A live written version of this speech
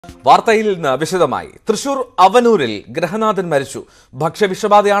വാർത്തയിൽ നിന്ന് വിശദമായി. തൃശൂർ അവനൂരിൽ ഗ്രഹനാഥൻ മരിച്ചു.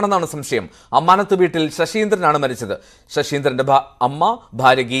 ഭക്ഷ്യവിഷബാധയാണെന്നാണ് സംശയം. അമ്മാനത്ത് വീട്ടിൽ ശശീന്ദ്രനാണ് മരിച്ചത്. ശശീന്ദ്രന്റെ അമ്മ,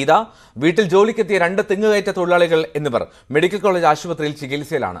 ഭാര്യ ഗീത, വീട്ടിൽ ജോലിക്കെത്തിയ 2 തെങ്ങുകയറ്റ തൊഴിലാളികൾ എന്നിവർ മെഡിക്കൽ കോളേജ് ആശുപത്രിയിൽ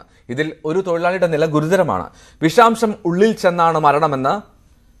ചികിത്സയിലാണ്. ഇതിൽ ഒരു തൊഴിലാളിയുടെ നില ഗുരുതരമാണ്. വിഷാംശം ഉള്ളിൽ ചെന്നാണ് മരണമെന്ന്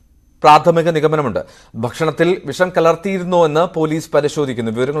പ്രാഥമിക നിഗമനമുണ്ട്. ഭക്ഷണത്തിൽ വിഷം കലർത്തിയിരുന്നോ എന്ന് പോലീസ്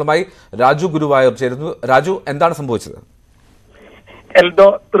പരിശോധിക്കുന്നു. വിവരങ്ങളുമായി രാജു ഗുരുവായൂർ ചേരുന്നു. രാജു, എന്താണ് സംഭവിച്ചത്? എൽദോ,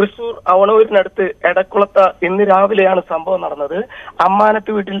 തൃശൂർ അവണൂരിനടുത്ത് എടക്കുളത്ത് ഇന്ന് രാവിലെയാണ് സംഭവം നടന്നത്.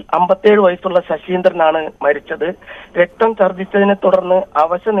 അമ്മാനത്ത് വീട്ടിൽ 57 വയസ്സുള്ള ശശീന്ദ്രനാണ് മരിച്ചത്. രക്തം ഛർദ്ദിച്ചതിനെ തുടർന്ന്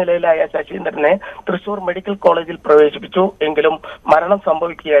അവശ നിലയിലായ ശശീന്ദ്രനെ തൃശൂർ മെഡിക്കൽ കോളേജിൽ പ്രവേശിപ്പിച്ചു. എങ്കിലും മരണം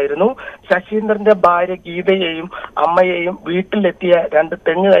സംഭവിക്കുകയായിരുന്നു. ശശീന്ദ്രന്റെ ഭാര്യ ഗീതയെയും അമ്മയെയും വീട്ടിലെത്തിയ 2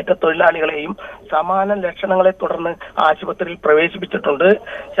 തെങ്ങുകയറ്റ തൊഴിലാളികളെയും സമാന ലക്ഷണങ്ങളെ തുടർന്ന് ആശുപത്രിയിൽ പ്രവേശിപ്പിച്ചിട്ടുണ്ട്.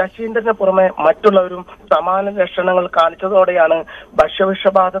 ശശീന്ദ്രന് പുറമെ മറ്റുള്ളവരും സമാന ലക്ഷണങ്ങൾ കാണിച്ചതോടെയാണ്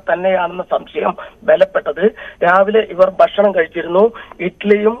ഭക്ഷ്യവിഷബാധ തന്നെയാണെന്ന സംശയം ബലപ്പെട്ടത്. രാവിലെ ഇവർ ഭക്ഷണം കഴിച്ചിരുന്നു.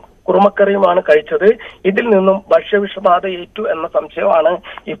 ഇഡ്ഡലിയും കുറുമക്കറിയുമാണ് കഴിച്ചത്. ഇതിൽ നിന്നും ഭക്ഷ്യവിഷബാധ ഏറ്റു എന്ന സംശയമാണ്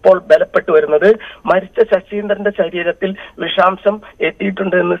ഇപ്പോൾ ബലപ്പെട്ടു വരുന്നത്. മരിച്ച ശശീന്ദ്രന്റെ ശരീരത്തിൽ വിഷാംശം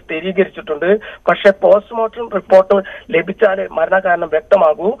എത്തിയിട്ടുണ്ട് എന്ന് സ്ഥിരീകരിച്ചിട്ടുണ്ട്. പക്ഷെ പോസ്റ്റ്മോർട്ടം റിപ്പോർട്ട് ലഭിച്ചാലേ മരണകാരണം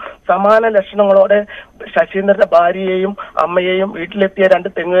വ്യക്തമാകൂ. സമാന ലക്ഷണങ്ങളോടെ ശശീന്ദ്രന്റെ ഭാര്യയെയും അമ്മയെയും വീട്ടിലെത്തിയ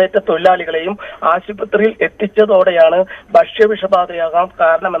 2 തെങ്ങുകയറ്റ തൊഴിലാളികളെയും ആശുപത്രിയിൽ എത്തിച്ചതോടെയാണ് ഭക്ഷ്യവിഷബാധയാകാൻ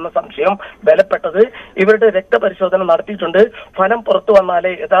കാരണമെന്ന സംശയം ബലപ്പെട്ടത്. ഇവരുടെ രക്തപരിശോധന നടത്തിയിട്ടുണ്ട്. ഫലം പുറത്തു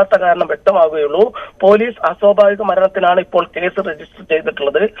വന്നാലേ യഥാർത്ഥ കാരണം വ്യക്തമാകുകയുള്ളൂ. പോലീസ് അസ്വാഭാവിക മരണത്തിനാണ് ഇപ്പോൾ കേസ് രജിസ്റ്റർ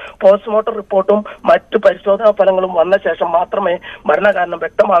ചെയ്തിട്ടുള്ളത്. പോസ്റ്റ്മോർട്ടം റിപ്പോർട്ടും മറ്റു പരിശോധനാ ഫലങ്ങളും വന്ന ശേഷം മാത്രമേ മരണകാരണം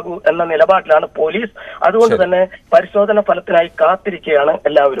വ്യക്തമാകൂ എന്ന നിലപാടിലാണ് പോലീസ്. അതുകൊണ്ട് തന്നെ പരിശോധന ഫലത്തിനായി കാത്തിരിക്കുകയാണ്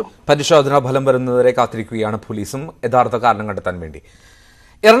എല്ലാവരും. പരിശോധനാ ഫലം വരുന്നവരെ കാത്തിരിക്കുകയാണ് പോലീസും യഥാർത്ഥ കാരണം കണ്ടെത്താൻ വേണ്ടി.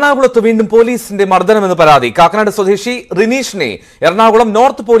 എറണാകുളത്ത് വീണ്ടും പോലീസിന്റെ മർദ്ദനമെന്ന് പരാതി. കാക്കനാട് സ്വദേശി റിനീഷിനെ എറണാകുളം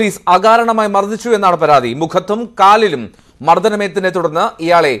നോർത്ത് പോലീസ് അകാരണമായി മർദ്ദിച്ചു എന്നാണ് പരാതി. മുഖത്തും കാലിലും മർദ്ദനമേറ്റതിനെ തുടർന്ന്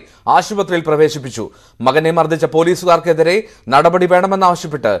ഇയാളെ ആശുപത്രിയിൽ പ്രവേശിപ്പിച്ചു. മകനെ മർദ്ദിച്ച പോലീസുകാർക്കെതിരെ നടപടി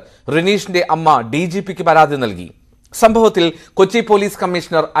വേണമെന്നാവശ്യപ്പെട്ട് റിനീഷിന്റെ അമ്മ DGPക്ക് പരാതി നൽകി. സംഭവത്തിൽ കൊച്ചി പോലീസ്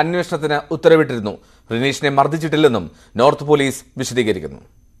കമ്മീഷണർ അന്വേഷണത്തിന് ഉത്തരവിട്ടിരുന്നു. റിനീഷിനെ മർദ്ദിച്ചിട്ടില്ലെന്നും നോർത്ത് പോലീസ് വിശദീകരിക്കുന്നു.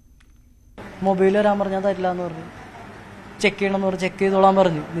 മൊബൈൽ വരാൻ പറഞ്ഞാൽ തരില്ല എന്ന് പറഞ്ഞു. ചെക്ക് ചെയ്യണമെന്ന് പറഞ്ഞ് ചെക്ക് ചെയ്തോളാൻ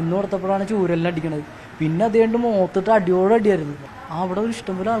പറഞ്ഞു. നിന്ന് കൊടുത്തപ്പോഴാണ് ചൂരെല്ലാം അടിക്കണത്. പിന്നെ അത് കണ്ട് മോത്തിട്ട് അടിയായിരുന്നു. അവിടെ ഒരു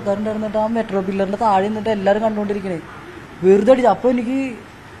ഇഷ്ടംപോലെ ആൾക്കാരുണ്ടായിരുന്നിട്ട് ആ മെട്രോ പില്ലറിന്റെ താഴെ നിന്നിട്ട് എല്ലാവരും കണ്ടുകൊണ്ടിരിക്കണേ. വെറുതെ അടിച്ചു. അപ്പോൾ എനിക്ക്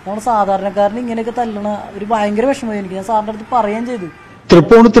നമ്മുടെ സാധാരണക്കാരന് ഇങ്ങനെയൊക്കെ തല്ലണ ഒരു ഭയങ്കര വിഷമമായി എനിക്ക്. ഞാൻ സാറിന്റെ അടുത്ത് പറയുകയും ചെയ്തു.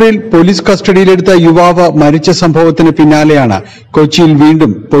 തൃപ്പൂണിത്തുറയിൽ പോലീസ് കസ്റ്റഡിയിലെടുത്ത യുവാവ് മരിച്ച സംഭവത്തിന് പിന്നാലെയാണ് കൊച്ചിയിൽ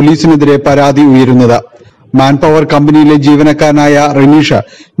വീണ്ടും പോലീസിനെതിരെ പരാതി ഉയരുന്നത്. മാൻപവർ കമ്പനിയിലെ ജീവനക്കാരനായ റിനീഷ്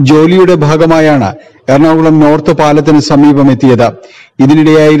ജോലിയുടെ ഭാഗമായാണ് എറണാകുളം നോർത്ത് പാലത്തിന് സമീപമെത്തിയത്.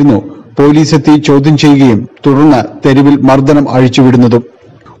 ഇതിനിടെയായിരുന്നു പോലീസ് എത്തി ചോദ്യം ചെയ്യുകയും തുടർന്ന് തെരുവിൽ മർദ്ദനം അഴിച്ചുവിടുന്നതും.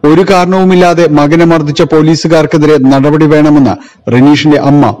 ഒരു കാരണവുമില്ലാതെ മകനെ മർദ്ദിച്ച പോലീസുകാർക്കെതിരെ നടപടി വേണമെന്ന് റിനീഷിന്റെ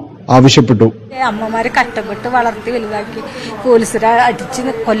അമ്മ ആവശ്യപ്പെട്ടു. അമ്മമാരെ കഷ്ടപ്പെട്ട് വളർത്തി വലുതാക്കി പോലീസുകാരെ അടിച്ച്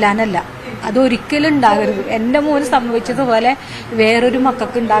കൊല്ലാനല്ല, അതൊരിക്കലും ഉണ്ടാകരുത്. എന്റെ മോന് സംഭവിച്ചതുപോലെ വേറൊരു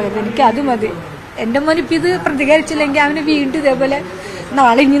മക്കൾക്ക് ഉണ്ടാകരുത്. എനിക്ക് അത് മതി. എന്റെ മോൻ ഇപ്പൊ ഇത് പ്രതികരിച്ചില്ലെങ്കിൽ അവന് വീണ്ടും ഇതേപോലെ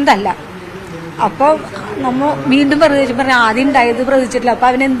നാളെ ഇനിയും തല്ല. അപ്പൊ നമ്മ വീണ്ടും പ്രതികരിച്ചു പറഞ്ഞ ആദ്യം ഉണ്ടായത് പ്രതിച്ചിട്ടില്ല. അപ്പൊ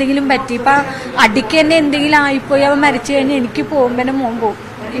അവനെന്തെങ്കിലും പറ്റി, ഇപ്പൊ അടിക്ക് തന്നെ എന്തെങ്കിലും ആയിപ്പോയി അവൻ മരിച്ചു കഴിഞ്ഞാൽ എനിക്ക് പോകുമ്പോ മോൻ പോകും.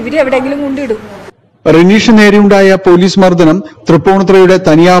 ഇവരെവിടെയെങ്കിലും കൊണ്ടിടും. റിനീഷ് നേരെയുണ്ടായ പോലീസ് മർദ്ദനം തൃപ്പൂണിത്തുറയുടെ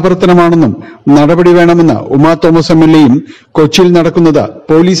തനിയാവർത്തനമാണെന്നും നടപടി വേണമെന്ന് ഉമാ തോമസ് MLAയും കൊച്ചിയിൽ നടക്കുന്നത്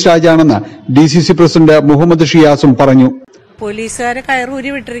പോലീസ് രാജാണെന്ന് DCC പ്രസിഡന്റ് മുഹമ്മദ് ഷിയാസും പറഞ്ഞു. പോലീസുകാരെ കയറൂരി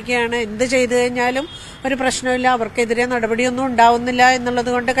വിട്ടിരിക്കുകയാണ്. എന്ത് ചെയ്തു കഴിഞ്ഞാലും ഒരു പ്രശ്നമില്ല, അവർക്കെതിരെ നടപടിയൊന്നും ഉണ്ടാവുന്നില്ല എന്നുള്ളത്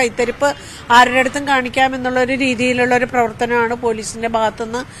കൊണ്ട് കൈത്തരിപ്പ് ആരുടെ അടുത്തും കാണിക്കാമെന്നുള്ള ഒരു രീതിയിലുള്ള ഒരു പ്രവർത്തനമാണ് പോലീസിന്റെ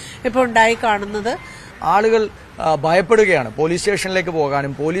ഭാഗത്തുനിന്ന് ഇപ്പോൾ ഉണ്ടായി കാണുന്നത്. ആളുകൾ ഭയപ്പെടുകയാണ്. പോലീസ് സ്റ്റേഷനിലേക്ക്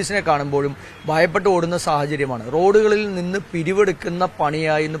പോകാനും പോലീസിനെ കാണുമ്പോഴും ഭയപ്പെട്ട് ഓടുന്ന സാഹചര്യമാണ്. റോഡുകളിൽ നിന്ന് പിരിവെടുക്കുന്ന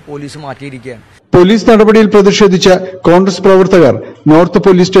പണിയായി ഇന്ന് പോലീസ് മാറ്റിയിരിക്കുകയാണ്. പോലീസ് നടപടിയിൽ പ്രതിഷേധിച്ച് കോൺഗ്രസ് പ്രവർത്തകർ നോർത്ത്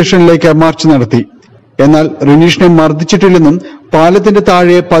പോലീസ് സ്റ്റേഷനിലേക്ക് മാർച്ച് നടത്തി. എന്നാൽ റിനീഷിനെ മർദ്ദിച്ചിട്ടില്ലെന്നും പാലത്തിന്റെ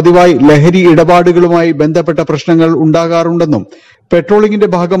താഴെ പതിവായി ലഹരി ഇടപാടുകളുമായി ബന്ധപ്പെട്ട പ്രശ്നങ്ങൾ ഉണ്ടാകാറുണ്ടെന്നും പെട്രോളിംഗിന്റെ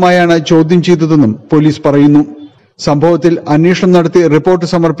ഭാഗമായാണ് ചോദ്യം ചെയ്തതെന്നും പോലീസ് പറയുന്നു. സംഭവത്തിൽ അന്വേഷണം നടത്തി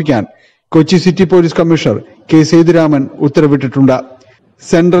റിപ്പോർട്ട് സമർപ്പിക്കാൻ Kochi city police commissioner K. Sethuraman ഉത്തരവിട്ടിട്ടുണ്ട്.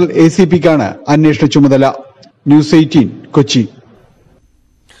 Central ACPക്കാണ് അന്വേഷണ ചുമതല. ന്യൂസ് 18 കൊച്ചി.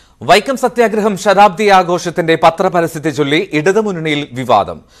 വൈക്കം സത്യാഗ്രഹം ശതാബ്ദി ആഘോഷത്തിന്റെ പത്രപരസ്യത്തെ ചൊല്ലി ഇടതുമുന്നണിയിൽ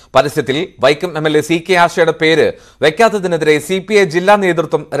വിവാദം. പരസ്യത്തിൽ വൈക്കം MLA CK ആശയുടെ പേര് വയ്ക്കാത്തതിനെതിരെ CPI ജില്ലാ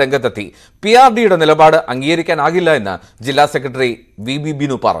നേതൃത്വം രംഗത്തെത്തി. PRDയുടെ നിലപാട് അംഗീകരിക്കാനാകില്ല എന്ന് ജില്ലാ സെക്രട്ടറി VB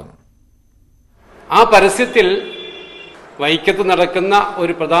ബിനു പറഞ്ഞു. ആ പരസ്യത്തിൽ വൈക്കത്ത് നടക്കുന്ന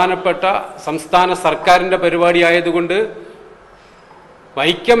ഒരു പ്രധാനപ്പെട്ട സംസ്ഥാന സർക്കാരിന്റെ പരിപാടി ആയതുകൊണ്ട്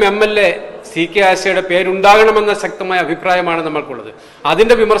വൈക്കം MLA CK ആശയുടെ പേരുണ്ടാകണമെന്ന ശക്തമായ അഭിപ്രായമാണ് നമ്മൾക്കുള്ളത്.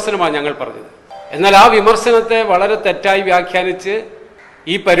 അതിൻ്റെ വിമർശനമാണ് ഞങ്ങൾ പറഞ്ഞത്. എന്നാൽ ആ വിമർശനത്തെ വളരെ തെറ്റായി വ്യാഖ്യാനിച്ച്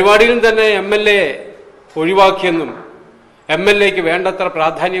ഈ പരിപാടിയിൽ തന്നെ MLA ഒഴിവാക്കിയെന്നും MLAക്ക് വേണ്ടത്ര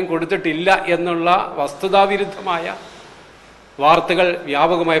പ്രാധാന്യം കൊടുത്തിട്ടില്ല എന്നുള്ള വസ്തുതാവിരുദ്ധമായ വാർത്തകൾ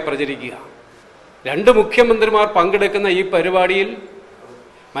വ്യാപകമായി പ്രചരിക്കുക. 2 മുഖ്യമന്ത്രിമാർ പങ്കെടുക്കുന്ന ഈ പരിപാടിയിൽ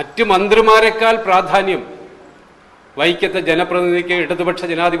മറ്റ് മന്ത്രിമാരെക്കാൾ പ്രാധാന്യം വൈക്കത്തെ ജനപ്രതിനിധിക്ക് ഇടതുപക്ഷ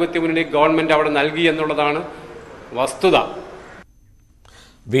ജനാധിപത്യ മുന്നണി ഗവൺമെന്റ് അവിടെ നൽകി എന്നുള്ളതാണ് വസ്തുത.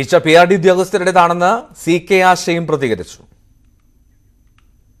 വീഴ്ച PRD ഉദ്യോഗസ്ഥരുടേതാണെന്ന് CK ആശയും പ്രതികരിച്ചു.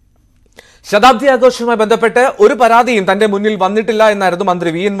 ശതാബ്ദി ആഘോഷവുമായി ബന്ധപ്പെട്ട് ഒരു പരാതിയും തന്റെ മുന്നിൽ വന്നിട്ടില്ല എന്നായിരുന്നു മന്ത്രി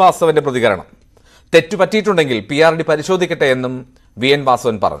VN വാസവന്റെ പ്രതികരണം. തെറ്റുപറ്റിയിട്ടുണ്ടെങ്കിൽ PRD പരിശോധിക്കട്ടെ എന്നും VN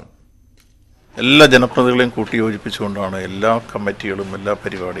വാസവൻ പറഞ്ഞു. എല്ലാ ജനപ്രതിനിധികളെയും കൂട്ടിയോജിപ്പിച്ചുകൊണ്ടാണ് എല്ലാ കമ്മിറ്റികളും എല്ലാ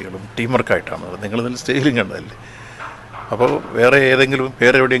പരിപാടികളും ടീം വർക്കായിട്ടാണ്. നിങ്ങൾ ഇതിൽ സ്റ്റേജിലും കണ്ടതല്ലേ. അപ്പോൾ വേറെ ഏതെങ്കിലും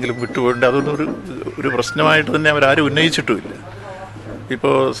പേരെവിടെയെങ്കിലും വിട്ടുപോയിട്ട് അതൊന്നും ഒരു പ്രശ്നമായിട്ട് തന്നെ അവരാരും ഉന്നയിച്ചിട്ടുമില്ല.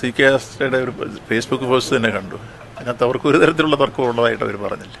 ഇപ്പോൾ CK ആശയുടെ ഒരു ഫേസ്ബുക്ക് പോസ്റ്റ് തന്നെ കണ്ടു. അതിനകത്ത് അവർക്ക് ഒരു തരത്തിലുള്ള തർക്കം ഉള്ളതായിട്ട് അവർ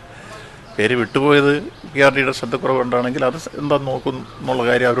പറഞ്ഞില്ല. പേര് വിട്ടുപോയത് PRDയുടെ ശ്രദ്ധക്കുറവ് കൊണ്ടാണെങ്കിൽ അത് എന്താ നോക്കും എന്നുള്ള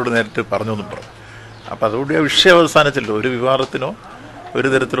കാര്യം അവരോട് നേരിട്ട് പറഞ്ഞു എന്നും പറഞ്ഞു. അപ്പോൾ അതുകൊണ്ട് ആ വിഷയം അവസാനിച്ചല്ലോ. ഒരു വിവാദത്തിനോ ഒരു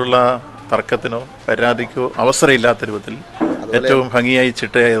തരത്തിലുള്ള തർക്കത്തിനോ പരാതിക്കോ അവസരമില്ലാത്ത രൂപത്തിൽ ഏറ്റവും ഭംഗിയായി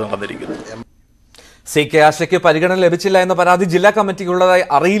ചിട്ടയായി നടന്നിരിക്കുന്നു. CK ആശയ്ക്ക് പരിഗണന ലഭിച്ചില്ല എന്ന പരാതി ജില്ലാ കമ്മിറ്റിക്കുള്ളതായി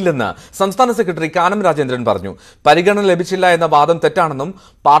അറിയില്ലെന്ന് സംസ്ഥാന സെക്രട്ടറി കാനം രാജേന്ദ്രൻ പറഞ്ഞു. പരിഗണന ലഭിച്ചില്ല എന്ന വാദം തെറ്റാണെന്നും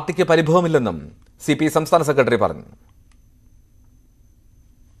പാർട്ടിക്ക് പരിഭവമില്ലെന്നും CP സംസ്ഥാന സെക്രട്ടറി പറഞ്ഞു.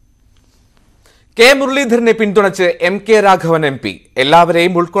 K മുരളീധരനെ പിന്തുണച്ച് MK രാഘവൻ MP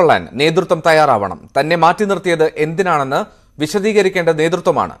എല്ലാവരെയും ഉൾക്കൊള്ളാൻ നേതൃത്വം തയ്യാറാവണം. തന്നെ മാറ്റി നിർത്തിയത് എന്തിനാണെന്ന് വിശദീകരിക്കേണ്ട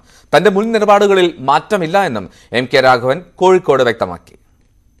നേതൃത്വമാണ്. തന്റെ മുൻ നിലപാടുകളിൽ മാറ്റമില്ല എന്നും MK രാഘവൻ കോഴിക്കോട് വ്യക്തമാക്കി.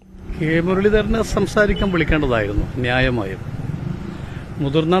 K മുരളീധരനെ സംസാരിക്കാൻ വിളിക്കേണ്ടതായിരുന്നു. ന്യായമായും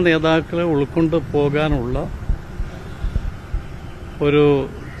മുതിർന്ന നേതാക്കളെ ഉൾക്കൊണ്ട് പോകാനുള്ള ഒരു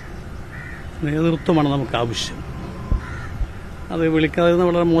നേതൃത്വമാണ് നമുക്ക് ആവശ്യം. അത് വിളിക്കാതെ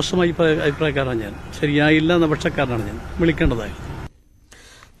വളരെ മോശമായി അഭിപ്രായക്കാരാണ് ഞാൻ. ശരിയായില്ല എന്ന പക്ഷക്കാരനാണ് ഞാൻ. വിളിക്കേണ്ടതായിരുന്നു.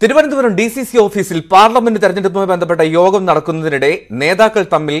 തിരുവനന്തപുരം DCC ഓഫീസിൽ പാർലമെന്റ് തെരഞ്ഞെടുപ്പുമായി ബന്ധപ്പെട്ട യോഗം നടക്കുന്നതിനിടെ നേതാക്കൾ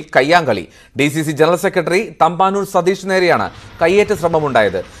തമ്മിൽ കയ്യാങ്കളി. DCC general secretary Thampanoor Satheesh നേരെയാണ് കയ്യേറ്റ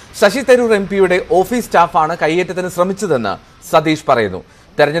ശ്രമമുണ്ടായത്. ശശി തരൂർ MPയുടെ ഓഫീസ് സ്റ്റാഫാണ് കയ്യേറ്റത്തിന് ശ്രമിച്ചതെന്ന് സതീഷ് പറയുന്നു.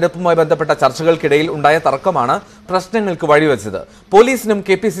 തെരഞ്ഞെടുപ്പുമായി ബന്ധപ്പെട്ട ചർച്ചകൾക്കിടയിൽ ഉണ്ടായ തർക്കമാണ് പ്രശ്നങ്ങൾക്ക് വഴിവെച്ചത്. പോലീസിനും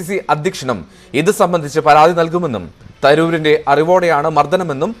KPCC അധ്യക്ഷനും ഇത് സംബന്ധിച്ച് പരാതി നൽകുമെന്നും തരൂരിന്റെ അറിവോടെയാണ്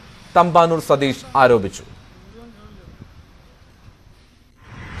മർദ്ദനമെന്നും തമ്പാനൂർ സതീഷ് ആരോപിച്ചു.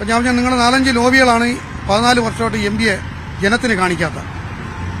 നിങ്ങൾ 4-5 ലോബികളാണ് 14 വർഷമായിട്ട് MPയെ ജനത്തിന് കാണിക്കാത്ത.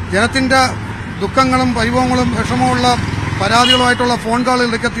 ജനത്തിന്റെ ദുഃഖങ്ങളും പരിഭവങ്ങളും വിഷമമുള്ള പരാതികളുമായിട്ടുള്ള ഫോൺ കോളുകൾ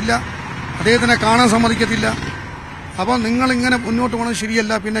എടുക്കത്തില്ല. അദ്ദേഹത്തിനെ കാണാൻ സമ്മതിക്കത്തില്ല. അപ്പോൾ നിങ്ങളിങ്ങനെ മുന്നോട്ട് പോകുന്നത്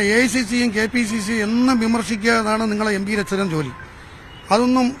ശരിയല്ല. പിന്നെ AICCയും KPCC എന്നും വിമർശിക്കുന്നതാണ് നിങ്ങളെ MPയുടെ സ്ഥിരം ജോലി.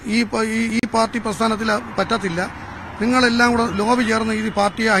 അതൊന്നും ഈ പാർട്ടി പ്രസ്ഥാനത്തിൽ പറ്റത്തില്ല. നിങ്ങളെല്ലാം കൂടെ ലോബി ചേർന്ന് ഈ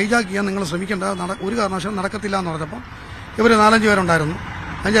പാർട്ടിയെ ഹൈജാക്ക് ചെയ്യാൻ നിങ്ങൾ ശ്രമിക്കേണ്ട. ഒരു കാരണവശാലും നടക്കത്തില്ല എന്ന് പറഞ്ഞപ്പോൾ ഇവർ 4-5 പേരുണ്ടായിരുന്നു.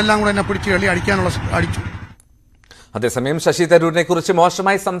 അതിലെല്ലാം കൂടെ എന്നെ പിടിച്ച് അടിച്ചു. അതേസമയം ശശി തരൂരിനെ കുറിച്ച്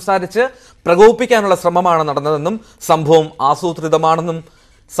മോശമായി സംസാരിച്ച് പ്രകോപിപ്പിക്കാനുള്ള ശ്രമമാണ് നടന്നതെന്നും സംഭവം ആസൂത്രിതമാണെന്നും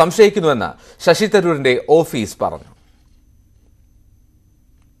സംശയിക്കുന്നുവെന്ന് ശശി തരൂരിന്റെ ഓഫീസ് പറഞ്ഞു.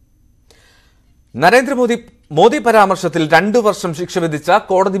 മോദി പരാമർശത്തിൽ 2 വർഷം ശിക്ഷ വിധിച്ച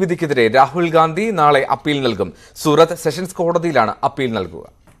കോടതി വിധിക്കെതിരെ രാഹുൽ ഗാന്ധി നാളെ അപ്പീൽ നൽകും. സൂറത്ത് സെഷൻസ് കോടതിയിലാണ് അപ്പീൽ നൽകുക.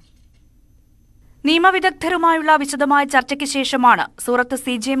 നിയമവിദഗ്ധരുമായുള്ള വിശദമായ ചർച്ചയ്ക്ക് ശേഷമാണ് സൂറത്ത്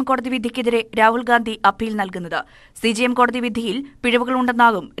CJM കോടതി വിധിക്കെതിരെ രാഹുൽ ഗാന്ധി അപ്പീൽ നൽകുന്നത്. CJM കോടതി വിധിയിൽ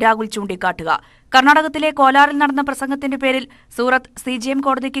പിഴവുകളുണ്ടെന്നാകും രാഹുൽ ചൂണ്ടിക്കാട്ടുക. കർണാടകത്തിലെ കോലാറിൽ നടന്ന പ്രസംഗത്തിന്റെ പേരിൽ സൂറത്ത് CJM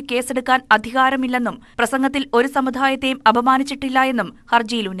കോടതിക്ക് കേസെടുക്കാൻ അധികാരമില്ലെന്നും പ്രസംഗത്തിൽ ഒരു സമുദായത്തെയും അപമാനിച്ചിട്ടില്ല എന്നും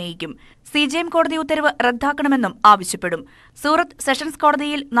ഹർജിയിൽ ഉന്നയിക്കും. CJM കോടതി ഉത്തരവ് റദ്ദാക്കണമെന്നും ആവശ്യപ്പെടും. സൂറത്ത് സെഷൻസ്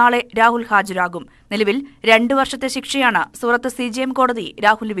കോടതിയിൽ നാളെ രാഹുൽ ഹാജരാകും. നിലവിൽ 2 വർഷത്തെ ശിക്ഷയാണ് സൂറത്ത് CJM കോടതി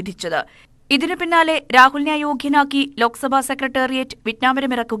രാഹുലിന് വിധിച്ചത്. ഇതിനു പിന്നാലെ രാഹുലിനെ അയോഗ്യനാക്കി ലോക്സഭാ സെക്രട്ടേറിയറ്റ്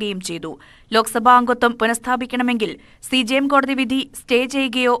വിജ്ഞാപനമിറക്കുകയും ചെയ്തു. ലോക്സഭാ അംഗത്വം പുനഃസ്ഥാപിക്കണമെങ്കിൽ CJM കോടതി വിധി സ്റ്റേ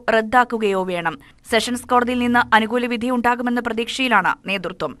ചെയ്യുകയോ റദ്ദാക്കുകയോ വേണം. സെഷൻസ് കോടതിയിൽ നിന്ന് അനുകൂല വിധി ഉണ്ടാകുമെന്ന പ്രതീക്ഷയിലാണ്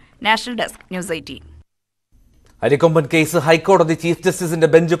നേതൃത്വം. National desk news 18. Arikomban case ഹൈക്കോടതി ചീഫ് ജസ്റ്റിസിന്റെ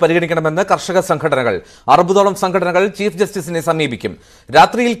ബെഞ്ച് പരിഗണിക്കണമെന്ന് കർഷക സംഘടനകൾ. 60ഓളം സംഘടനകൾ ചീഫ് ജസ്റ്റിസിനെ സമീപിക്കും.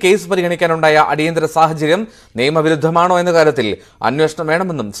 രാത്രിയിൽ കേസ് പരിഗണിക്കാനുണ്ടായ അടിയന്തര സാഹചര്യം നിയമവിരുദ്ധമാണോ എന്ന കാര്യത്തിൽ അന്വേഷണം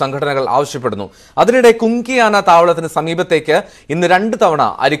വേണമെന്നും സംഘടനകൾ ആവശ്യപ്പെടുന്നു. അതിനിടെ കുങ്കിയാന താവളത്തിന് സമീപത്തേക്ക് ഇന്ന് 2 തവണ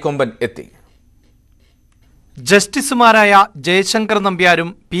അരിക്കൊമ്പൻ എത്തി. ജസ്റ്റിസുമാരായ ജയശങ്കർ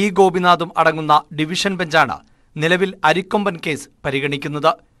നമ്പ്യാരും P. ഗോപിനാഥും അടങ്ങുന്ന ഡിവിഷൻ ബെഞ്ചാണ് നിലവിൽ അരിക്കൊമ്പൻ കേസ്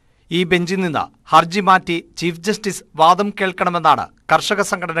പരിഗണിക്കുന്നത്. ഈ ബെഞ്ചിൽ നിന്ന് ഹർജി മാറ്റി ചീഫ് ജസ്റ്റിസ് വാദം കേൾക്കണമെന്നാണ് കർഷക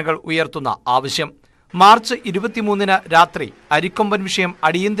സംഘടനകൾ ഉയർത്തുന്ന ആവശ്യം. മാർച്ച് 23 രാത്രി അരിക്കൊമ്പൻ വിഷയം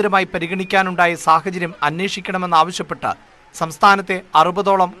അടിയന്തരമായി പരിഗണിക്കാനുണ്ടായ സാഹചര്യം അന്വേഷിക്കണമെന്നാവശ്യപ്പെട്ട് സംസ്ഥാനത്തെ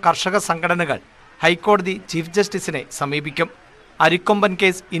 60ഓളം കർഷക സംഘടനകൾ ഹൈക്കോടതി ചീഫ് ജസ്റ്റിസിനെ സമീപിക്കും. അരിക്കൊമ്പൻ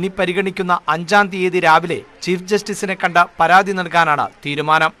കേസ് ഇനി പരിഗണിക്കുന്ന 5-ാം തീയതി രാവിലെ ചീഫ് ജസ്റ്റിസിനെ കണ്ട് പരാതി നൽകാനാണ്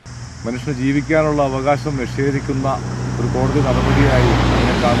തീരുമാനം. മനുഷ്യന് ജീവിക്കാനുള്ള അവകാശം നിഷേധിക്കുന്ന ഒരു കോടതി നടപടിയായി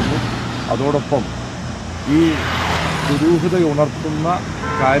അതിനെ കാണുന്നു. അതോടൊപ്പം ഈ ദുരൂഹത ഉണർത്തുന്ന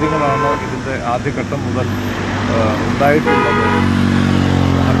കാര്യങ്ങളാണ് ഇതിൻ്റെ ആദ്യഘട്ടം മുതൽ ഉണ്ടായിട്ടുള്ളത്.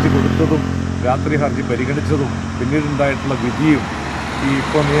 ഹർജി കൊടുത്തതും രാത്രി ഹർജി പരിഗണിച്ചതും പിന്നീടുണ്ടായിട്ടുള്ള വിധിയും ഈ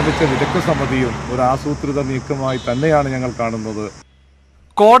ഇപ്പോൾ നിയമിച്ച വിദഗ്ധ സമിതിയും ഒരു ആസൂത്രിത നീക്കമായി തന്നെയാണ് ഞങ്ങൾ കാണുന്നത്.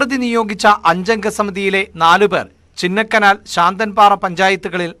 കോടതി നിയോഗിച്ച 5-അംഗ സമിതിയിലെ 4 പേർ ചിന്നക്കനാൽ, ശാന്തൻപാറ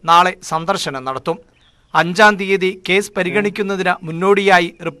പഞ്ചായത്തുകളിൽ നാളെ സന്ദർശനം നടത്തും. 5-ാം തീയതി കേസ് പരിഗണിക്കുന്നതിന് മുന്നോടിയായി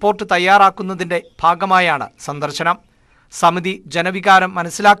റിപ്പോർട്ട് തയ്യാറാക്കുന്നതിന്റെ ഭാഗമായാണ് സന്ദർശനം. സമിതി ജനവികാരം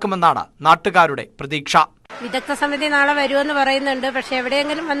മനസ്സിലാക്കുമെന്നാണ് നാട്ടുകാരുടെ പ്രതീക്ഷ. വിദഗ്ധ സമിതി നാളെ വരുമെന്ന് പറയുന്നുണ്ട്. പക്ഷെ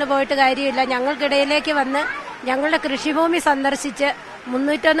എവിടെയെങ്കിലും വന്നു പോയിട്ട് കാര്യമില്ല. ഞങ്ങൾക്കിടയിലേക്ക് വന്ന് ഞങ്ങളുടെ കൃഷിഭൂമി സന്ദർശിച്ച്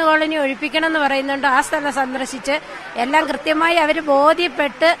 301 കോളനി ഒഴിപ്പിക്കണമെന്ന് പറയുന്നുണ്ട്. ആ സ്ഥലം സന്ദർശിച്ച് എല്ലാം കൃത്യമായി അവർ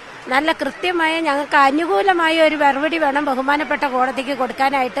ബോധ്യപ്പെട്ട് നല്ല കൃത്യമായ ഞങ്ങൾക്ക് അനുകൂലമായ ഒരു മറുപടി വേണം ബഹുമാനപ്പെട്ട കോടതിക്ക്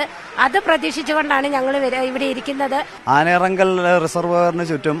കൊടുക്കാനായിട്ട്. അത് പ്രതീക്ഷിച്ചുകൊണ്ടാണ് ഞങ്ങൾ ഇവിടെ ഇരിക്കുന്നത്. ആനയിറങ്കൽ റിസർവോയറിന്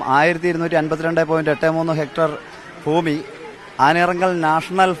ചുറ്റും 1252.83 ഹെക്ടർ ഭൂമി ആനയിറങ്കൽ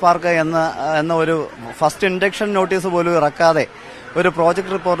നാഷണൽ പാർക്ക് എന്ന ഒരു ഫസ്റ്റ് ഇൻഡക്ഷൻ നോട്ടീസ് പോലും ഇറക്കാതെ ഒരു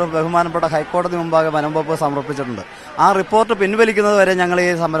പ്രോജക്ട് റിപ്പോർട്ട് ബഹുമാനപ്പെട്ട ഹൈക്കോടതി മുമ്പാകെ വനം വകുപ്പ് സമർപ്പിച്ചിട്ടുണ്ട്. ആ റിപ്പോർട്ട് പിൻവലിക്കുന്നതുവരെ ഞങ്ങൾ ഈ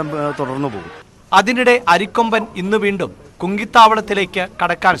സമരം തുടർന്നു പോകും. അതിനിടെ അരിക്കൊമ്പൻ ഇന്ന് വീണ്ടും കുങ്കിത്താവളത്തിലേക്ക്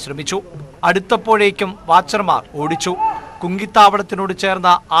കടക്കാൻ ശ്രമിച്ചു. അടുത്തപ്പോഴേക്കും വാച്ചർമാർ ഓടിച്ചു. കുങ്കിത്താവളത്തിനോട് ചേർന്ന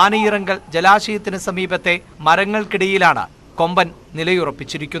ആനയിറങ്കൽ ജലാശയത്തിന് സമീപത്തെ മരങ്ങൾക്കിടയിലാണ് കൊമ്പൻ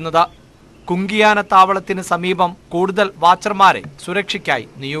നിലയുറപ്പിച്ചിരിക്കുന്നത്. കുങ്കിയാന താവളത്തിന് സമീപം കൂടുതൽ വാച്ചർമാരെ സുരക്ഷയ്ക്കായി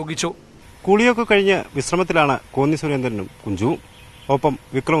നിയോഗിച്ചു. കുളിയൊക്കെ കഴിഞ്ഞ് വിശ്രമത്തിലാണ് കോന്നി സുരേന്ദ്രനും കുഞ്ചുവും. ഒപ്പം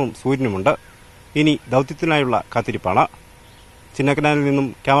വിക്രമും സൂര്യനുമുണ്ട്. ഇനി ദൌത്യത്തിനായുള്ള കാത്തിരിപ്പാണ്. ചിന്നക്കനാലിൽ നിന്നും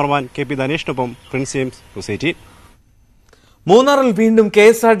cameraman KP ധനേഷിനൊപ്പം Prince James, news 18. മൂന്നാറിൽ വീണ്ടും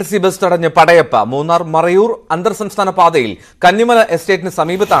KSRTC ബസ് തടഞ്ഞ് പടയപ്പ. മൂന്നാർ മറയൂർ അന്തർ സംസ്ഥാന പാതയിൽ കന്നിമല എസ്റ്റേറ്റിന്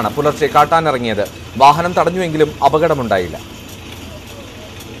സമീപത്താണ് പുലർച്ചെ കാട്ടാനിറങ്ങിയത്. വാഹനം തടഞ്ഞുവെങ്കിലും അപകടമുണ്ടായില്ല.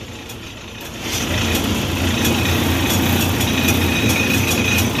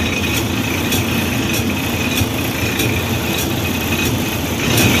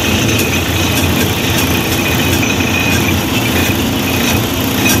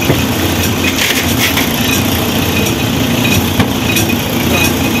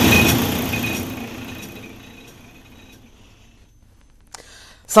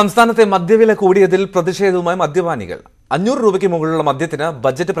 സംസ്ഥാനത്തെ മദ്യവില കൂടിയതിൽ പ്രതിഷേധവുമായി മദ്യപാനികൾ. 500 രൂപയ്ക്ക് മുകളിലുള്ള മദ്യത്തിന്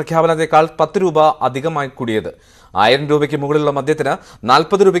ബജറ്റ് പ്രഖ്യാപനത്തെക്കാൾ 10 രൂപ അധികമായി കൂടിയത്. 1000 രൂപയ്ക്ക് മുകളിലുള്ള മദ്യത്തിന്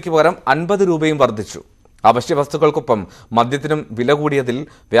 40 രൂപയ്ക്ക് പകരം 50 രൂപയും വർദ്ധിച്ചു. അവശ്യ വസ്തുക്കൾക്കൊപ്പം മദ്യത്തിനും വില കൂടിയതിൽ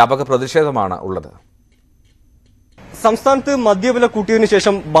വ്യാപക പ്രതിഷേധമാണ് ഉള്ളത്. സംസ്ഥാനത്ത് മദ്യവില കൂട്ടിയതിനു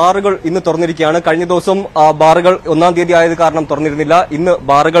ശേഷം ബാറുകൾ ഇന്ന് തുറന്നിരിക്കുകയാണ്. കഴിഞ്ഞ ദിവസം ബാറുകൾ 1-ാം തീയതി ആയത് കാരണം തുറന്നിരുന്നില്ല. ഇന്ന്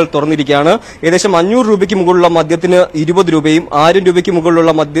ബാറുകൾ തുറന്നിരിക്കുകയാണ്. ഏകദേശം 500 രൂപയ്ക്ക് മുകളിലുള്ള മദ്യത്തിന് 20 രൂപയും 1000 രൂപയ്ക്ക്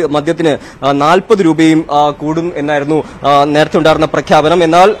മുകളിലുള്ള മദ്യത്തിന് 40 രൂപയും കൂടും എന്നായിരുന്നു നേരത്തെ ഉണ്ടായിരുന്ന പ്രഖ്യാപനം.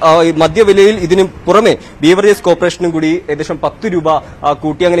 എന്നാൽ മദ്യവിലയിൽ ഇതിനു പുറമെ ബീവറേജസ് കോർപ്പറേഷനും കൂടി ഏകദേശം 10 രൂപ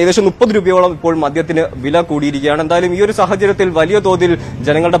കൂട്ടി. അങ്ങനെ ഏകദേശം 30 രൂപയോളം ഇപ്പോൾ മദ്യത്തിന് വില കൂടിയിരിക്കുകയാണ്. എന്തായാലും ഈ ഒരു സാഹചര്യത്തിൽ വലിയ തോതിൽ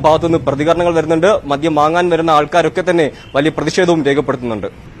ജനങ്ങളുടെ ഭാഗത്തുനിന്ന് പ്രതികരണങ്ങൾ വരുന്നുണ്ട്. മദ്യം വാങ്ങാൻ വരുന്ന ആൾക്കാരൊക്കെ തന്നെ വലിയ പ്രതിഷേധവും രേഖപ്പെടുത്തുന്നുണ്ട്.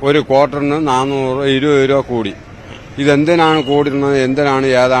 ഒരു ക്വാർട്ടറിന് 420 രൂപ കൂടി. ഇതെന്തിനാണ് കൂടുന്നത്, എന്തിനാണ്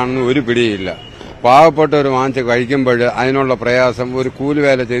ഏതാണെന്ന് ഒരു പിടിയില്ല. പാവപ്പെട്ടവർ വാങ്ങിച്ച് കഴിക്കുമ്പോൾ അതിനുള്ള പ്രയാസം ഒരു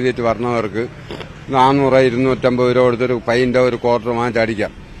കൂലിവേല ചെയ്തിട്ട് വരുന്നവർക്ക് 400 250 രൂപ കൊടുത്തൊരു പൈൻ്റെ ഒരു ക്വാർട്ടർ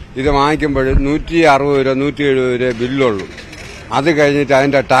വാങ്ങിച്ചടിക്കാം. ഇത് വാങ്ങിക്കുമ്പോൾ 160 രൂപ 170 രൂപ ബില്ലുള്ളൂ. അത് കഴിഞ്ഞിട്ട്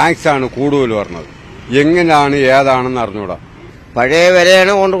അതിന്റെ ടാക്സാണ് കൂടുതൽ വരുന്നത്. എങ്ങനെയാണ് ഏതാണെന്ന് അറിഞ്ഞൂടാ. പഴയ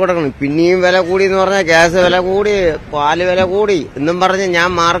വിലയാണ് കൊണ്ട് കൊടുക്കണം. പിന്നെയും വില കൂടി എന്ന് പറഞ്ഞാൽ ഗ്യാസ് വില കൂടി, പാല് വില കൂടി എന്നും പറഞ്ഞ് ഞാൻ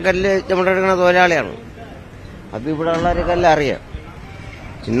മാർക്കറ്റിൽ ചുമട്ടെടുക്കുന്ന തൊഴിലാളിയാണ്. അത് ഇവിടെ ഉള്ളവർക്കെല്ലാം അറിയാം.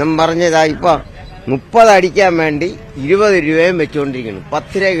 എന്നും പറഞ്ഞതാ ഇപ്പൊ 30 അടിക്കാൻ വേണ്ടി 20 രൂപയും വെച്ചുകൊണ്ടിരിക്കുന്നു.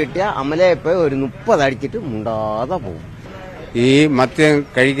 10 രൂപ കിട്ടിയ അമലയപ്പോ ഒരു 30 അടിച്ചിട്ട് മുണ്ടാതെ പോകും. ഈ മദ്യം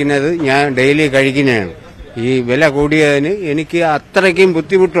കഴിക്കുന്നത് ഞാൻ ഡെയിലി കഴിക്കുന്നതാണ്. ഈ വില കൂടിയതിന് എനിക്ക് അത്രയ്ക്കും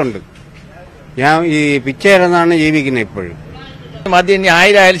ബുദ്ധിമുട്ടുണ്ട്. ഞാൻ ഈ പിച്ചേരെന്നാണ് ജീവിക്കുന്നത് ഇപ്പോഴും. മദ്യം ഇനി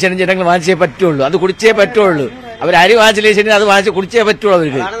 1000 ആയാലും ശരി ജനങ്ങൾ വാങ്ങിച്ചേ പറ്റുള്ളൂ. അത് കുടിച്ചേ പറ്റുള്ളൂ. അവർ അരി വാങ്ങിച്ചില്ലേ ശരി അത് വാങ്ങിച്ച് കുടിച്ചേ പറ്റുള്ളൂ.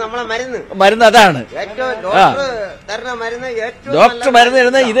 അവർക്ക് മരുന്ന് അതാണ്. ഡോക്ടർ മരുന്ന്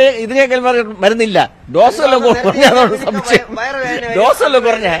തരുന്ന ഇതിനേക്കാൾ മരുന്നില്ല. ഡോസ് എല്ലാം കുറഞ്ഞാണ് സംശയം. ഡോസ് എല്ലാം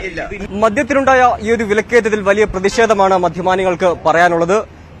കുറഞ്ഞ മദ്യത്തിനുണ്ടായ ഈ ഒരു വിലക്കയറ്റത്തിൽ വലിയ പ്രതിഷേധമാണ് മദ്യപാനികൾക്ക് പറയാനുള്ളത്.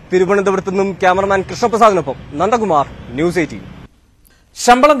 തിരുവനന്തപുരത്ത് നിന്നും ക്യാമറമാൻ കൃഷ്ണപ്രസാദിനൊപ്പം നന്ദകുമാർ, ന്യൂസ് 18.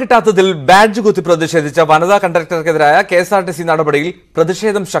 ശമ്പളം കിട്ടാത്തതിൽ ബാഡ്ജ് കുത്തി പ്രതിഷേധിച്ച വനിതാ കണ്ടക്ടർക്കെതിരായ KSRTC നടപടിയിൽ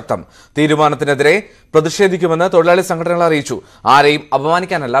പ്രതിഷേധം ശക്തം. തീരുമാനത്തിനെതിരെ പ്രതിഷേധിക്കുമെന്ന് തൊഴിലാളി സംഘടനകൾ അറിയിച്ചു. ആരെയും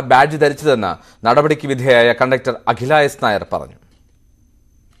അപമാനിക്കാനല്ല ബാഡ്ജ് ധരിച്ചതെന്ന് നടപടിക്ക് വിധേയയായ കണ്ടക്ടർ അഖില എസ് നായർ പറഞ്ഞു.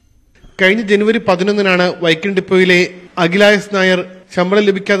 കഴിഞ്ഞ ജനുവരി 11-നാണ് വൈക്കം ഡിപ്പോയിലെ അഖില എസ് നായർ ശമ്പളം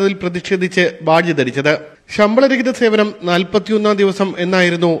ലഭിക്കാത്തതിൽ പ്രതിഷേധിച്ച് ബാഡ്ജ് ധരിച്ചത്. ശമ്പളരഹിത സേവനം 41-ാം ദിവസം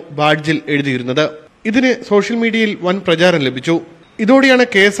എന്നായിരുന്നു ബാഡ്ജിൽ എഴുതിയിരുന്നത്. ഇതിന് സോഷ്യൽ മീഡിയയിൽ വൻ പ്രചാരം ലഭിച്ചു. ഇതോടെയാണ്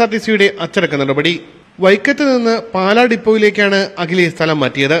KSRTCയുടെ അച്ചടക്ക നടപടി. വൈക്കത്ത് നിന്ന് പാലാ ഡിപ്പോയിലേക്കാണ് അഖിലയെ സ്ഥലം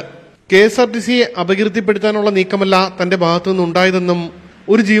മാറ്റിയത്. KSRTCയെ അപകീർത്തിപ്പെടുത്താനുള്ള നീക്കമല്ല തന്റെ ഭാഗത്തുനിന്നുണ്ടായതെന്നും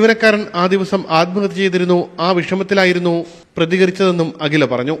ഒരു ജീവനക്കാരൻ ആ ദിവസം ആത്മഹത്യ ചെയ്തിരുന്നു, ആ വിഷമത്തിലായിരുന്നു പ്രതികരിച്ചതെന്നും അഖില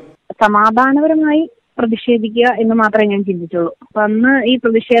പറഞ്ഞു. സമാധാനപരമായി പ്രതിഷേധിക്കുക എന്ന് മാത്രമേ ഞാൻ ചിന്തിച്ചുള്ളൂ. അപ്പൊ അന്ന് ഈ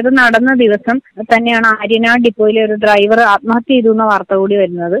പ്രതിഷേധം നടന്ന ദിവസം തന്നെയാണ് ആര്യനാട് ഡിപ്പോയിലെ ഒരു ഡ്രൈവർ ആത്മഹത്യ ചെയ്തു എന്ന വാർത്ത കൂടി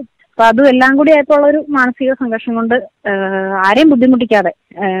വരുന്നത്. അപ്പൊ അതും എല്ലാം കൂടി ആയപ്പോൾ ഒരു മാനസിക സംഘർഷം കൊണ്ട് ആരെയും ബുദ്ധിമുട്ടിക്കാതെ,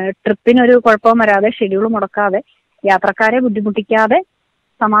 ട്രിപ്പിനൊരു കുഴപ്പവും വരാതെ, ഷെഡ്യൂൾ മുടക്കാതെ, യാത്രക്കാരെ ബുദ്ധിമുട്ടിക്കാതെ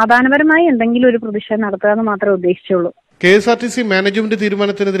സമാധാനപരമായി എന്തെങ്കിലും ഒരു പ്രതിഷേധം നടത്തുക എന്ന് മാത്രമേ ഉദ്ദേശിച്ചുള്ളൂ. KSRTC മാനേജ്മെന്റ്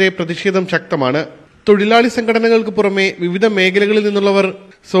തീരുമാനത്തിനെതിരെ പ്രതിഷേധം ശക്തമാണ്. തൊഴിലാളി സംഘടനകൾക്ക് പുറമെ വിവിധ മേഖലകളിൽ നിന്നുള്ളവർ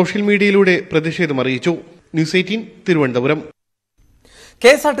സോഷ്യൽ മീഡിയയിലൂടെ പ്രതിഷേധം അറിയിച്ചു. ന്യൂസ് 18 തിരുവനന്തപുരം.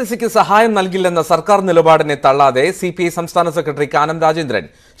 KSRTCക്ക് സഹായം നൽകില്ലെന്ന സർക്കാർ നിലപാടിനെ തള്ളാതെ CPI സംസ്ഥാന സെക്രട്ടറി കാനം രാജേന്ദ്രൻ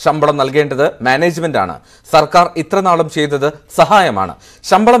ശമ്പളം നൽകേണ്ടത് മാനേജ്മെന്റാണ്. സർക്കാർ ഇത്രനാളും ചെയ്തത് സഹായമാണ്.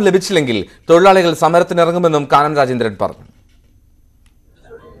 ശമ്പളം ലഭിച്ചില്ലെങ്കിൽ തൊഴിലാളികൾ സമരത്തിനിറങ്ങുമെന്നും കാനം രാജേന്ദ്രൻ പറഞ്ഞു.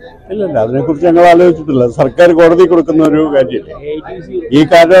 ഇല്ല, അതിനെക്കുറിച്ച് ഞങ്ങൾ ആലോചിച്ചിട്ടില്ല. സർക്കാർ കോടതി കൊടുക്കുന്ന ഒരു കാര്യമില്ല. ഈ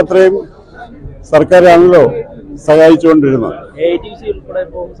കാര്യം അത്രയും സർക്കാരാണല്ലോ സഹായിച്ചുകൊണ്ടിരുന്നത്.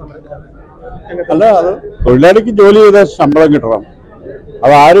 അല്ല, അത് തൊഴിലാളിക്ക് ജോലി ചെയ്താൽ ശമ്പളം കിട്ടണം.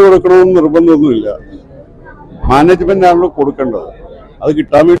 അത് ആര് കൊടുക്കണമെന്ന് നിർബന്ധമൊന്നുമില്ല. മാനേജ്മെന്റ് ആണല്ലോ കൊടുക്കേണ്ടത്. അത്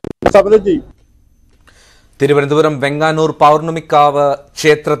കിട്ടാൻ വേണ്ടി സമരം ചെയ്യും. തിരുവനന്തപുരം വെങ്ങാനൂർ പൗർണമിക്കാവ്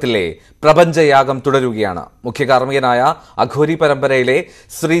ക്ഷേത്രത്തിലെ പ്രപഞ്ചയാഗം തുടരുകയാണ്. മുഖ്യ കാർമ്മികനായ അഘോരി പരമ്പരയിലെ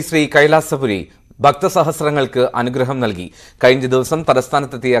ശ്രീ ശ്രീ കൈലാസപുരി ഭക്തസഹസ്രങ്ങൾക്ക് അനുഗ്രഹം നൽകി. കഴിഞ്ഞ ദിവസം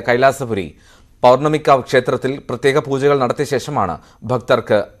തലസ്ഥാനത്തെത്തിയ കൈലാസപുരി പൗർണമിക്കാവ് ക്ഷേത്രത്തിൽ പ്രത്യേക പൂജകൾ നടത്തിയ ശേഷമാണ്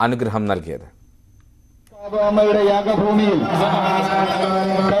ഭക്തർക്ക് അനുഗ്രഹം നൽകിയത്. അമ്മയുടെ യാഗഭൂമിയിൽ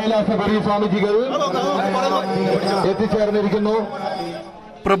കൈലാസപുരി സ്വാമിജികൾ എത്തിച്ചേർന്നിരിക്കുന്നു.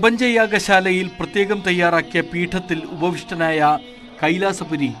 പ്രപഞ്ചയാഗശാലയിൽ പ്രത്യേകം തയ്യാറാക്കിയ പീഠത്തിൽ ഉപവിഷ്ടനായ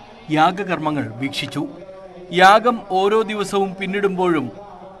കൈലാസപുരി യാഗകർമ്മങ്ങൾ വീക്ഷിച്ചു. യാഗം ഓരോ ദിവസവും പിന്നിടുമ്പോഴും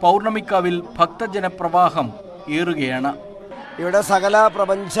പൗർണമിക്കാവിൽ ഭക്തജനപ്രവാഹം ഏറുകയാണ്. ഇവിടെ സകല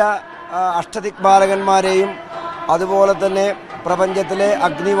പ്രപഞ്ച അഷ്ടദിക്പാലകന്മാരെയും അതുപോലെ തന്നെ പ്രപഞ്ചത്തിലെ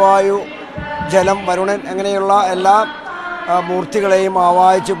അഗ്നിവായു, ജലം, വരുണൻ അങ്ങനെയുള്ള എല്ലാ മൂർത്തികളെയും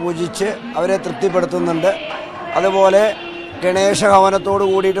ആവാഹിച്ച് പൂജിച്ച് അവരെ തൃപ്തിപ്പെടുത്തുന്നുണ്ട്. അതുപോലെ ഗണേശഹവനത്തോടു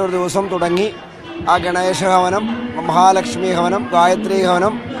കൂടിയിട്ട് ഒരു ദിവസം തുടങ്ങി. ആ ഗണേശഹവനം, മഹാലക്ഷ്മി ഹവനം, ഗായത്രി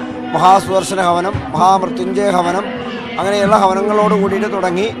ഹവനം, മഹാസുദർശന ഹവനം, മഹാമൃത്യുഞ്ജയ ഹവനം, അങ്ങനെയുള്ള ഹവനങ്ങളോട് കൂടിയിട്ട്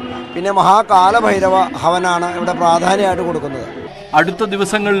തുടങ്ങി. പിന്നെ മഹാകാലഭൈരവ ഹവനാണ് ഇവിടെ പ്രാധാന്യമായിട്ട് കൊടുക്കുന്നത്. അടുത്ത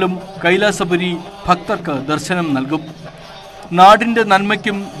ദിവസങ്ങളിലും കൈലാസപുരി ഭക്തർക്ക് ദർശനം നൽകും. നാടിൻ്റെ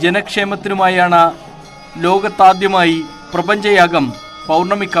നന്മയ്ക്കും ജനക്ഷേമത്തിനുമായാണ് ലോകത്താദ്യമായി പ്രപഞ്ചയാഗം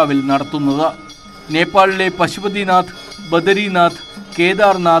പൗർണമിക്കാവിൽ നടത്തുന്നത്. നേപ്പാളിലെ പശുപതിനാഥ്, ബദരീനാഥ്,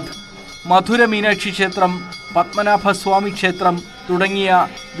 കേദാർനാഥ്, മധുര മീനാക്ഷി ക്ഷേത്രം, പത്മനാഭസ്വാമി ക്ഷേത്രം തുടങ്ങിയ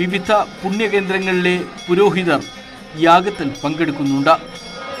വിവിധ പുണ്യകേന്ദ്രങ്ങളിലെ പുരോഹിതർ യാഗത്തിൽ പങ്കെടുക്കുന്നുണ്ട്.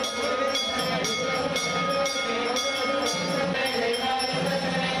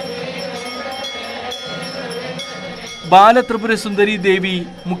 ബാലത്രിപുരസുന്ദരി ദേവി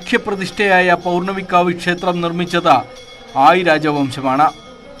മുഖ്യപ്രതിഷ്ഠയായ പൗർണമിക്കാവ് ക്ഷേത്രം നിർമ്മിച്ചത് ആയി രാജവംശമാണ്.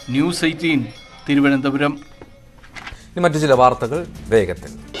 ന്യൂസ് 18 തിരുവനന്തപുരം. മറ്റു ചില വാർത്തകൾ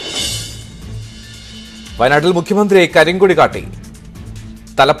വേഗത്തിൽ. വയനാട്ടിൽ മുഖ്യമന്ത്രിയെ കരിങ്കൊടി കാട്ടി.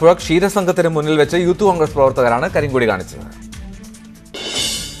 തലപ്പുഴ ക്ഷീരസംഘത്തിന് മുന്നിൽ വെച്ച് യൂത്ത് കോൺഗ്രസ് പ്രവർത്തകരാണ് കരിങ്കൊടി കാണിച്ചത്.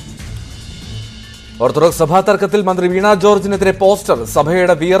 ഓർത്തഡോക്സ് സഭാ തർക്കത്തിൽ മന്ത്രി വീണ ജോർജിനെതിരെ പോസ്റ്റർ.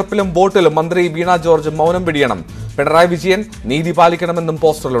 സഭയുടെ വിയർപ്പിലും വോട്ടിലും മന്ത്രി വീണ ജോർജ് മൗനം പിടിയണം. പിണറായി വിജയൻ നീതി പാലിക്കണമെന്നും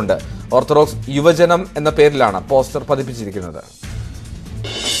പോസ്റ്ററിലുണ്ട്. ഓർത്തഡോക്സ് യുവജനം എന്ന പേരിലാണ് പോസ്റ്റർ പതിപ്പിച്ചിരിക്കുന്നത്.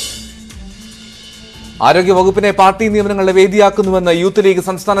 ആരോഗ്യവകുപ്പിനെ പാർട്ടി നിയമനങ്ങളുടെ വേദിയാക്കുന്നുവെന്ന് യൂത്ത് ലീഗ്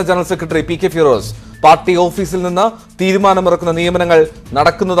സംസ്ഥാന general secretary PK Firoz. Party ഓഫീസിൽ നിന്ന് തീരുമാനമിറക്കുന്ന നിയമനങ്ങൾ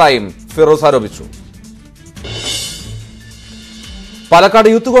നടക്കുന്നതായും ഫിറോസ് ആരോപിച്ചു. പാലക്കാട്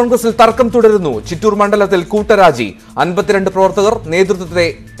യൂത്ത് കോൺഗ്രസിൽ തർക്കം തുടരുന്നു. ചിറ്റൂർ മണ്ഡലത്തിൽ കൂട്ടരാജി. 52 പ്രവർത്തകർ നേതൃത്വത്തെ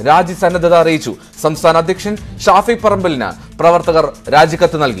രാജി സന്നദ്ധത അറിയിച്ചു. സംസ്ഥാന അധ്യക്ഷൻ ഷാഫി പറമ്പലിന് പ്രവർത്തകർ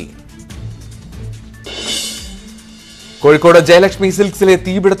രാജിക്കത്ത് നൽകി. കോഴിക്കോട് ജയലക്ഷ്മി സിൽക്സിലെ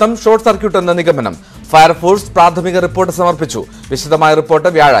തീപിടുത്തം ഷോർട്ട് സർക്യൂട്ട് എന്ന നിഗമനം. ഫയർഫോഴ്സ് പ്രാഥമിക റിപ്പോർട്ട് സമർപ്പിച്ചു. വിശദമായ റിപ്പോർട്ട്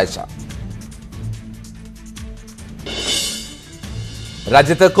വ്യാഴാഴ്ച.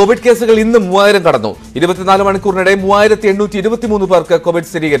 രാജ്യത്ത് കോവിഡ് കേസുകൾ ഇന്ന് 3000 കടന്നു. 24 മണിക്കൂറിനിടെ 3823 പേർക്ക് കോവിഡ്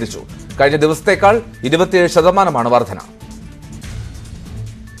സ്ഥിരീകരിച്ചു. കഴിഞ്ഞ ദിവസത്തേക്കാൾ 27% വർധന.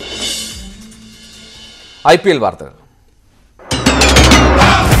 IPL വാർത്തകൾ.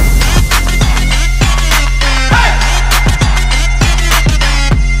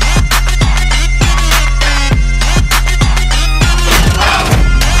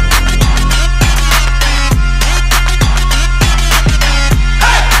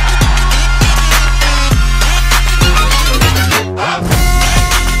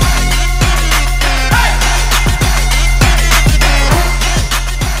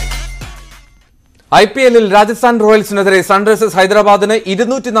 IPL-ൽ രാജസ്ഥാൻ റോയൽസിനെതിരെ സൺറൈസേഴ്സ് ഹൈദരാബാദിന്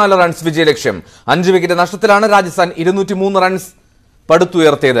 204 റൺസ് വിജയലക്ഷ്യം. 5 വിക്കറ്റ് നഷ്ടത്തിലാണ് രാജസ്ഥാൻ 203 റൺസ്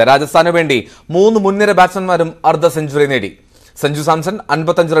പടുത്തുയർത്തിയത്. രാജസ്ഥാനു വേണ്ടി 3 മുൻനിര ബാറ്റ്സ്മാൻമാരും അർദ്ധ സെഞ്ചുറി നേടി. സഞ്ജു സാംസൺ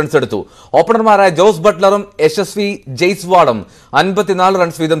 55 റൺസ് എടുത്തു. ഓപ്പണർമാരായ ജോസ് ബട്ട്ലറും യശസ്വി ജയ്സ്വാളും 54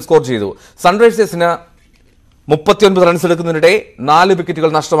 റൺസ് വീതം സ്കോർ ചെയ്തു. സൺറൈസേഴ്സിന് 39 റൺസ് എടുക്കുന്നതിനിടെ 4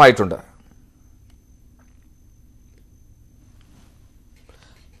 വിക്കറ്റുകൾ നഷ്ടമായിട്ടുണ്ട്.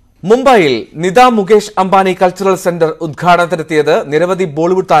 മുംബൈയിൽ നിത മുകേഷ് അംബാനി കൾച്ചറൽ സെന്റർ ഉദ്ഘാടനത്തിനെത്തിയത് നിരവധി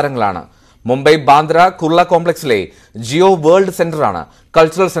ബോളിവുഡ് താരങ്ങളാണ്. മുംബൈ ബാന്ദ്ര കുർള കോംപ്ലക്സിലെ ജിയോ വേൾഡ് സെന്ററാണ്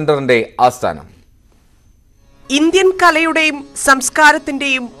കൾച്ചറൽ സെന്ററിന്റെ ആസ്ഥാനം. ഇന്ത്യൻ കലയുടെയും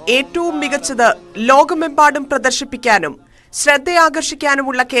സംസ്കാരത്തിന്റെയും ഏറ്റവും മികച്ചത് ലോകമെമ്പാടും പ്രദർശിപ്പിക്കാനും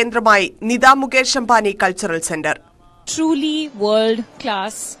ശ്രദ്ധയാകർഷിക്കാനുമുള്ള കേന്ദ്രമായി Nita Mukesh Ambani cultural centre. Truly world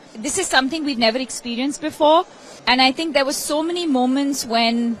class. This is something we've never experienced before. And I think there were so many moments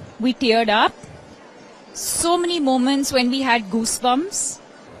when we teared up, so many moments when we had goosebumps.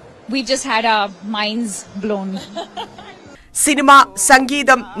 We just had our minds blown. Cinema,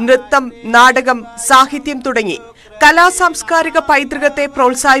 സംഗീതം, നൃത്തം, നാടകം, സാഹിത്യം തുടങ്ങി കലാ സാംസ്കാരിക പൈതൃകത്തെ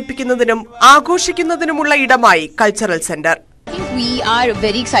പ്രോത്സാഹിപ്പിക്കുന്നതിനും ആഘോഷിക്കുന്നതിനുമുള്ള ഇടമായി cultural centre. We are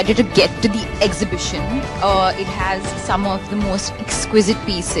very excited to get to the exhibition. It has some of the most exquisite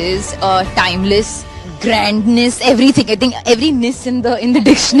pieces, timeless. Grandness, everything. I think every ness in the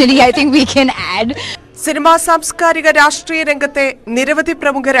dictionary I think we can add. Cinema സാംസ്കാരിക രാഷ്ട്രീയ രംഗത്തെ നിരവധി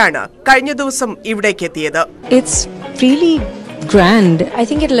പ്രമുഖരാണ് കഴിഞ്ഞ ദിവസം ഇവിടേക്ക് എത്തിയത്. It's really grand. I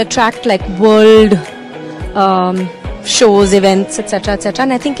think it'll attract like world shows, events, etc., etc.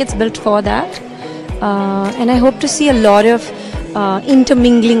 And I think it's built for that. And I hope to see a lot of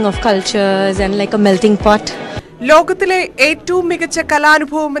intermingling of cultures and like a melting pot. ലോകത്തിലെ ഏറ്റവും മികച്ച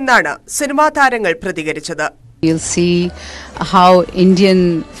കലാനുഭവമെന്നാണ് cinema താരങ്ങൾ പ്രതികരിച്ചത്. You'll see how Indian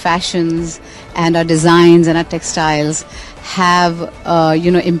fashions and our designs and our textiles have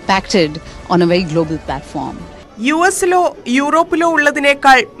impacted on a very global platform. യുഎസിലോ യൂറോപ്പിലോ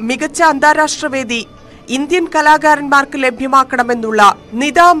ഉള്ളതിനേക്കാൾ മികച്ച അന്താരാഷ്ട്ര വേദി Indian കലാകാരന്മാർക്ക് ലഭ്യമാക്കണമെന്നുള്ള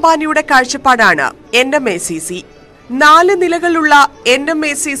നിത അംബാനിയുടെ കാഴ്ചപ്പാടാണ് NMACC. 4 നിലകളുള്ള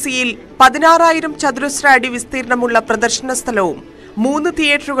NMACCയിൽ 16,000 ചതുരശ്ര അടി വിസ്തീർണമുള്ള പ്രദർശന സ്ഥലവും 3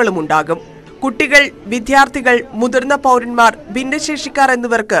 തിയേറ്ററുകളും ഉണ്ടാകും. കുട്ടികൾ, വിദ്യാർത്ഥികൾ, മുതിർന്ന പൗരന്മാർ, ഭിന്നശേഷിക്കാർ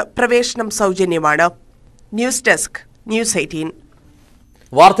എന്നിവർക്ക് പ്രവേശനം സൗജന്യമാണ്. News desk, news 18.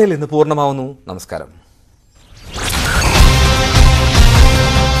 വാർത്തയിൽ ഇന്ന് പൂർണ്ണമാവുന്നു. നമസ്കാരം.